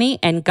my money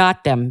and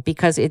got them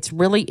because it's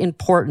really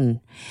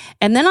important.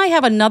 And then I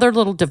have another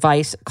little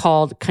device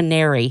called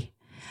Canary.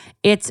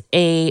 It's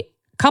a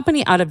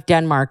company out of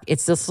Denmark.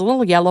 It's this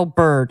little yellow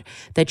bird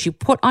that you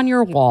put on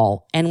your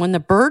wall. And when the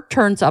bird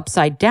turns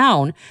upside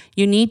down,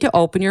 you need to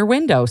open your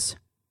windows.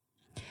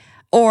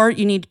 Or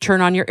you need to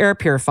turn on your air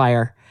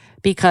purifier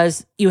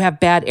because you have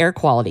bad air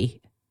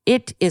quality.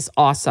 It is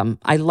awesome.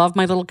 I love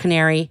my little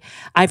canary.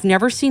 I've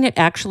never seen it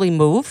actually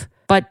move,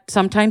 but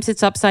sometimes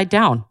it's upside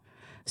down.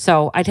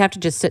 So I'd have to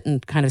just sit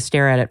and kind of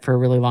stare at it for a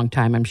really long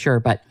time, I'm sure,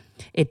 but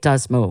it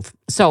does move.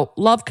 So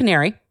love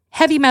canary.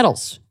 Heavy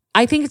metals.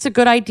 I think it's a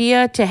good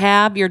idea to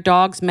have your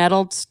dog's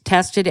metals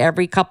tested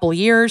every couple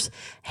years.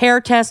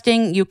 Hair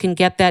testing, you can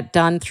get that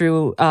done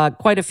through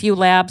quite a few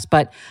labs,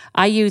 but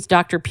I use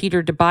Dr.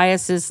 Peter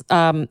DeBias's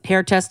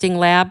hair testing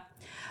lab.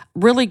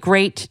 Really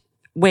great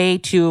way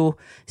to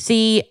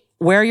see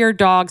where your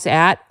dog's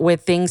at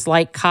with things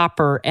like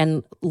copper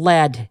and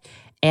lead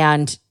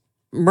and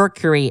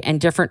mercury and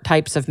different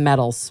types of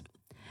metals.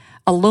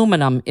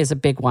 Aluminum is a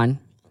big one.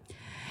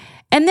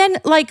 And then,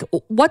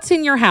 what's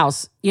in your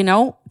house?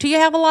 Do you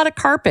have a lot of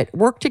carpet?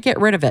 Work to get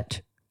rid of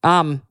it.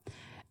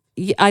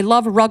 I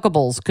love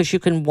ruggables because you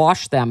can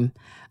wash them.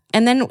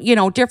 And then,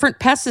 different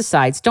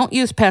pesticides. Don't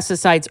use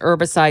pesticides,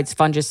 herbicides,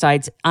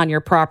 fungicides on your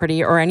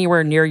property or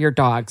anywhere near your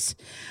dogs.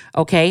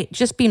 Okay?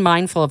 Just be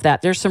mindful of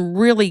that. There's some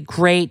really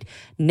great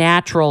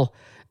natural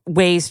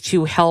ways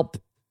to help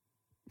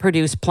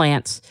produce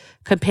plants,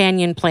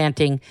 companion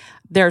planting.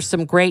 There's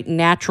some great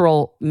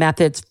natural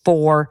methods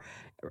for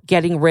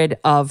getting rid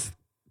of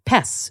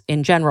pests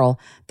in general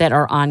that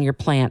are on your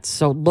plants.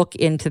 So look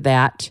into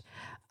that.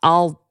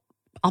 I'll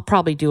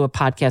probably do a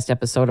podcast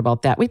episode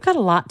about that. We've got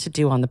a lot to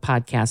do on the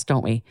podcast,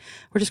 don't we?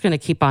 We're just going to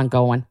keep on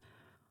going.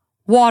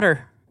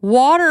 Water.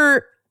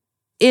 Water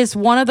is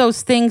one of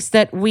those things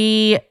that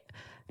we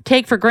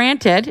take for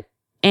granted.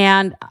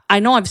 And I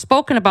know I've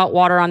spoken about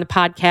water on the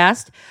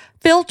podcast.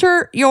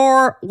 Filter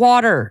your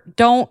water.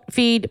 Don't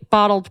feed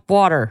bottled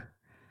water.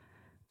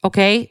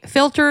 Okay?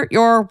 Filter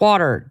your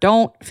water.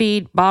 Don't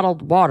feed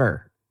bottled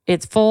water.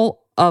 It's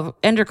full of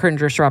endocrine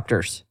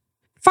disruptors.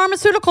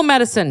 Pharmaceutical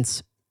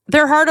medicines.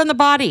 They're hard on the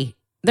body.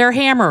 They're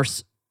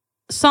hammers.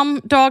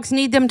 Some dogs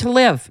need them to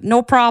live.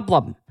 No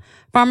problem.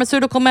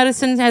 Pharmaceutical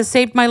medicine has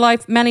saved my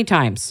life many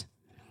times.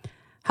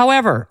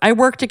 However, I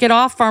work to get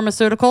off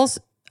pharmaceuticals.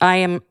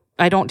 I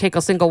don't take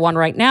a single one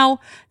right now.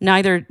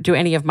 Neither do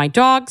any of my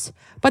dogs,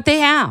 but they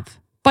have.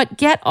 But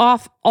get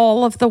off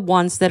all of the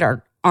ones that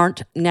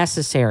aren't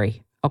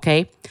necessary,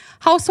 okay?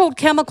 Household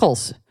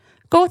chemicals.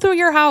 Go through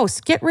your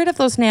house. Get rid of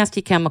those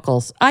nasty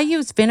chemicals. I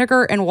use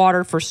vinegar and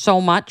water for so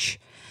much.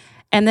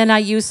 And then I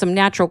use some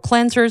natural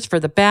cleansers for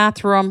the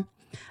bathroom.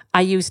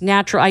 I use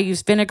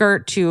vinegar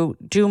to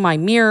do my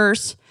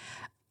mirrors.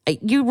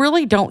 You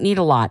really don't need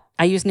a lot.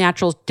 I use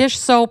natural dish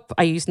soap.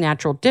 I use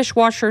natural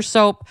dishwasher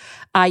soap.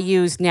 I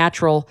use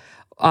natural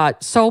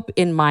soap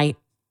in my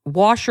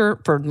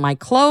washer for my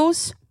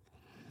clothes.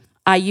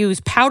 I use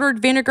powdered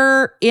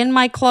vinegar in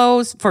my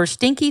clothes for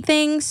stinky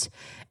things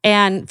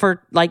and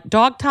for like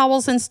dog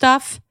towels and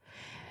stuff.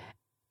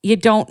 You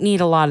don't need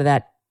a lot of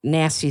that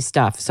nasty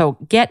stuff. So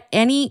get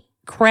any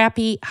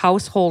crappy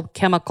household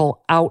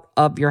chemical out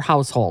of your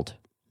household.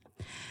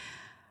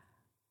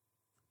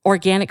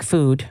 Organic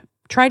food.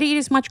 Try to eat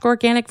as much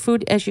organic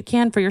food as you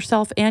can for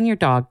yourself and your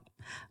dog.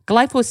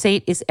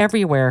 Glyphosate is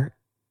everywhere.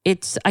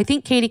 I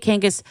think Katie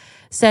Kangas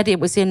said it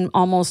was in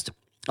almost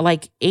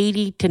like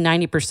 80 to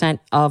 90%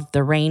 of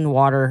the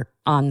rainwater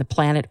on the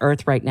planet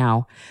Earth right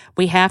now.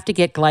 We have to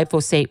get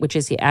glyphosate, which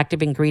is the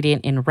active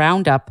ingredient in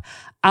Roundup,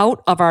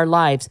 out of our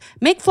lives.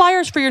 Make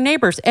flyers for your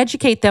neighbors.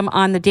 Educate them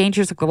on the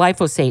dangers of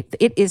glyphosate.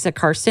 It is a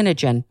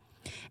carcinogen,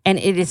 and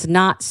it is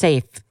not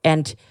safe,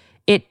 and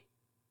it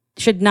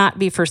should not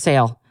be for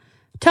sale.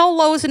 Tell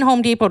Lowe's and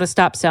Home Depot to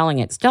stop selling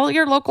it. Tell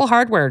your local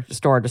hardware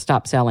store to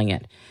stop selling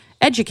it.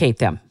 Educate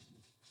them,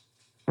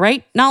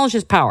 right? Knowledge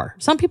is power.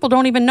 Some people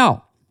don't even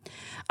know.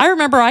 I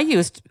remember I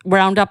used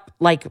Roundup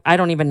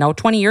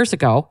 20 years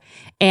ago,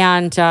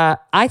 and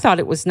I thought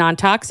it was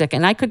non-toxic,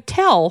 and I could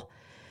tell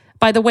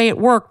by the way it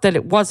worked that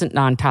it wasn't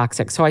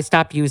non-toxic, so I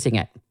stopped using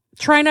it.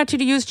 Try not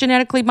to use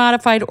genetically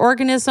modified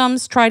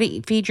organisms. Try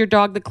to feed your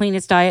dog the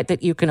cleanest diet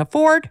that you can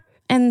afford,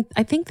 and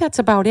I think that's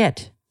about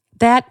it.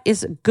 That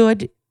is a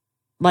good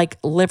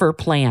liver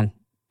plan,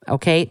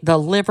 okay? The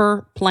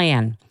liver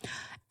plan.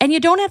 And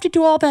you don't have to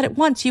do all that at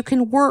once. You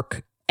can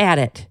work at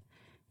it.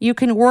 You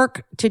can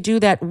work to do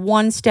that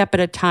one step at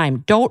a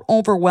time. Don't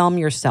overwhelm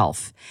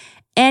yourself.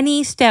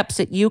 Any steps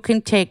that you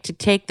can take to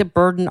take the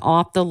burden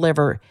off the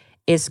liver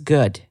is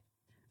good,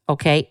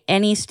 okay?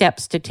 Any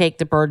steps to take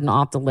the burden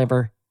off the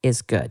liver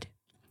is good.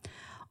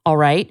 All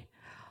right?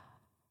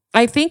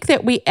 I think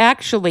that we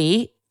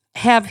actually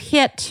have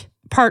hit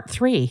part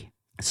 3.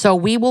 So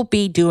we will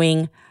be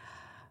doing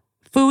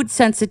Food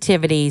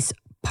Sensitivities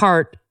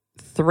Part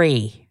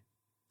 3,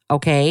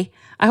 okay?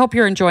 I hope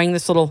you're enjoying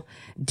this little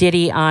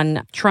ditty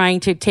on trying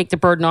to take the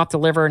burden off the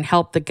liver and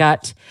help the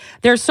gut.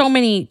 There's so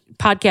many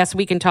podcasts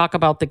we can talk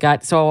about the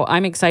gut, so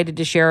I'm excited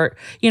to share,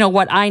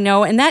 what I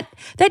know, and that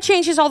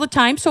changes all the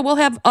time, so we'll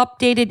have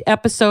updated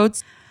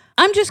episodes.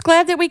 I'm just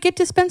glad that we get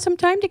to spend some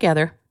time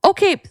together.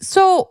 Okay,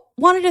 so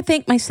wanted to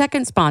thank my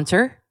second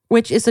sponsor,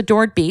 which is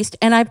Adored Beast,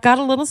 and I've got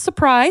a little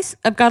surprise.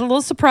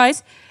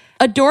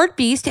 Adored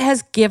Beast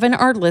has given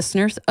our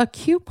listeners a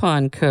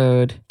coupon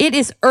code. It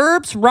is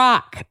Herbs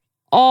Rock,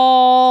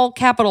 all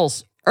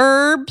capitals,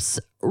 Herbs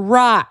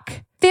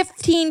Rock.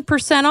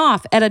 15%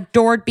 off at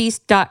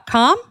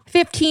adoredbeast.com.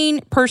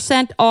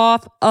 15%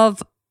 off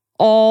of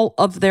all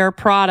of their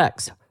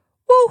products.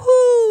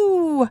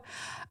 Woohoo!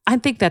 I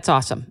think that's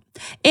awesome.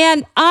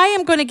 And I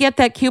am going to get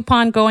that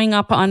coupon going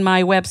up on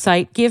my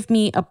website. Give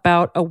me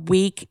about a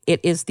week.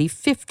 It is the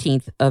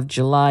 15th of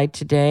July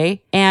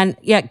today. And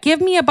give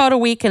me about a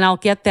week and I'll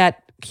get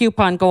that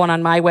coupon going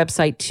on my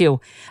website too.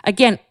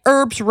 Again,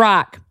 Herbs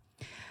Rock.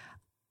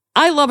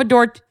 I love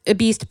Adored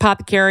Beast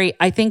Apothecary.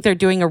 I think they're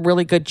doing a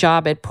really good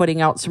job at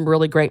putting out some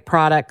really great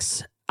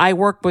products. I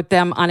work with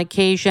them on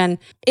occasion.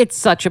 It's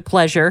such a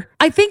pleasure.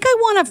 I think I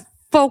want to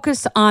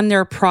focus on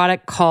their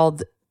product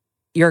called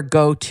Your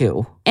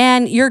Go-To.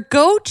 And Your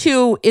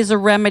Go-To is a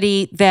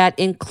remedy that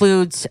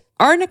includes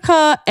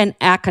arnica and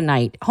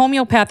aconite,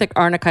 homeopathic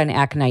arnica and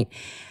aconite.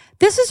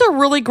 This is a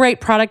really great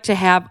product to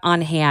have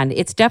on hand.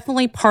 It's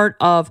definitely part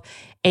of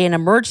an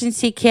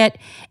emergency kit,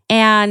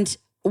 and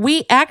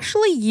we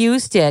actually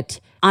used it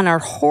on our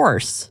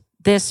horse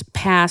this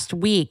past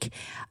week.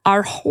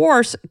 Our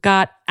horse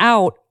got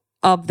out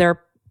of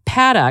their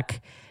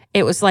paddock.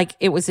 It was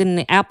in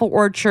the apple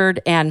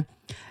orchard, and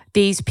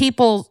these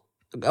people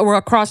were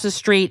across the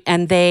street,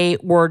 and they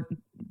were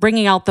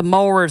bringing out the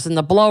mowers and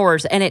the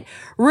blowers, and it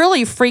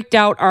really freaked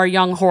out our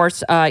young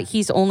horse.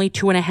 He's only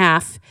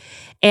 2.5,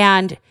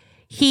 and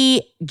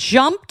he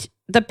jumped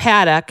the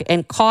paddock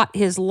and caught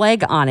his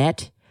leg on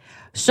it.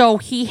 So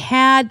he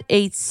had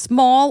a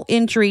small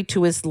injury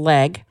to his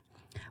leg,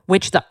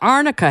 which the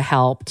arnica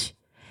helped,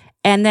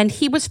 and then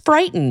he was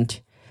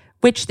frightened,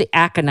 which the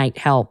aconite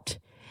helped.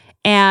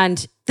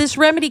 And this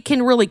remedy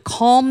can really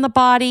calm the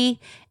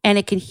body, and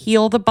it can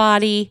heal the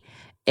body.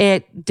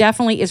 It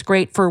definitely is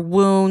great for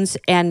wounds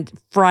and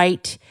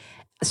fright.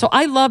 So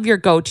I love your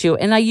go-to,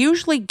 and I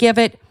usually give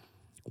it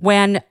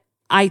when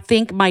I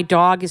think my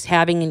dog is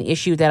having an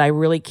issue that I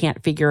really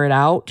can't figure it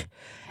out.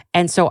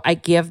 And so I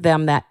give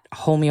them that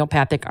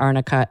homeopathic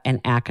arnica and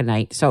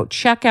aconite. So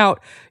check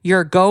out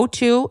your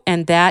go-to,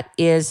 and that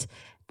is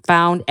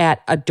found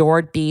at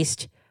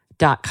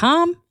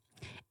adoredbeast.com.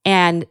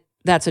 And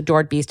that's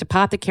Adored Beast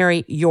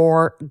Apothecary,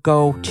 your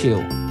go-to.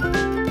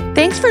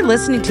 Thanks for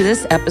listening to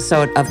this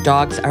episode of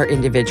Dogs Are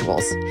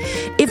Individuals.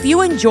 If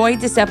you enjoyed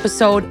this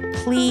episode,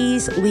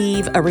 please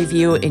leave a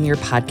review in your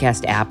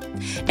podcast app.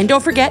 And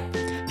don't forget,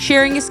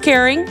 sharing is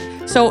caring.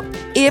 So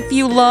if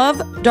you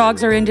love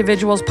Dogs Are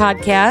Individuals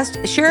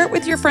podcast, share it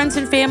with your friends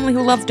and family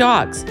who love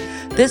dogs.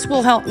 This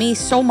will help me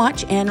so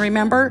much. And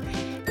remember,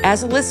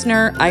 as a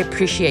listener, I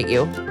appreciate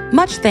you.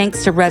 Much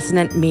thanks to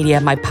Resonant Media,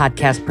 my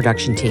podcast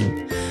production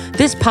team.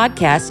 This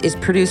podcast is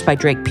produced by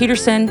Drake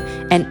Peterson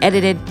and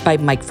edited by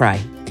Mike Fry.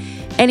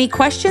 Any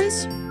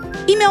questions?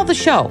 Email the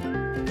show.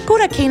 Go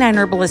to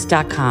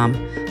canineherbalist.com,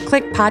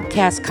 click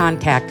podcast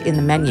contact in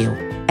the menu,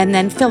 and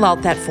then fill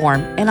out that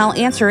form, and I'll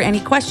answer any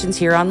questions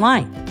here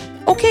online.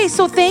 Okay,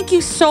 so thank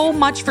you so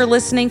much for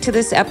listening to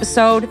this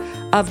episode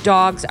of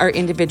Dogs Are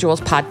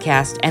Individuals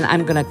podcast, and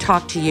I'm going to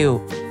talk to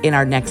you in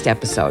our next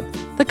episode.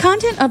 The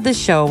content of this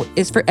show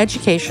is for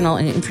educational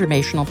and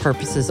informational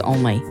purposes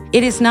only.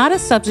 It is not a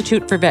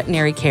substitute for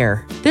veterinary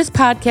care. This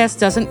podcast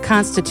doesn't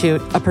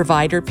constitute a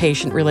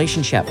provider-patient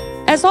relationship.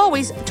 As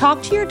always,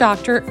 talk to your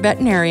doctor,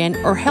 veterinarian,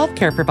 or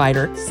healthcare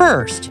provider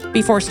first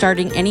before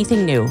starting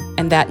anything new,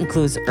 and that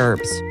includes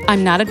herbs.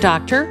 I'm not a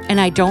doctor,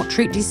 and I don't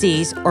treat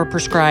disease or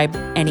prescribe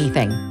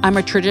anything. I'm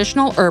a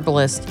traditional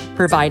herbalist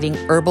providing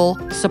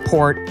herbal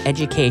support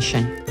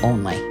education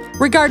only.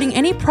 Regarding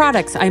any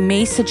products I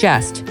may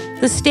suggest,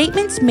 the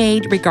statements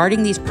made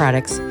regarding these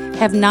products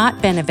have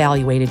not been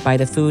evaluated by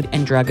the Food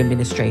and Drug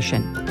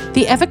Administration.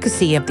 The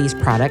efficacy of these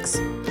products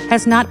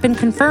has not been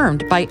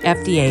confirmed by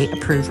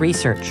FDA-approved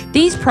research.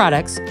 These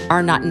products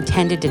are not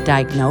intended to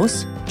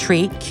diagnose,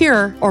 treat,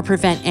 cure, or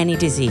prevent any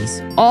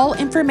disease. All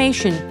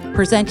information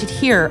presented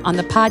here on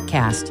the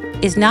podcast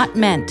is not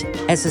meant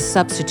as a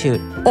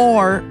substitute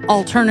or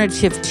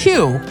alternative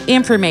to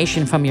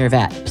information from your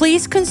vet.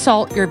 Please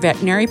consult your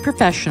veterinary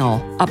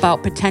professional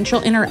about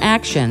potential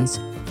interactions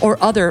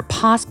or other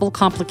possible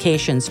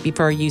complications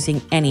before using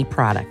any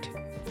product.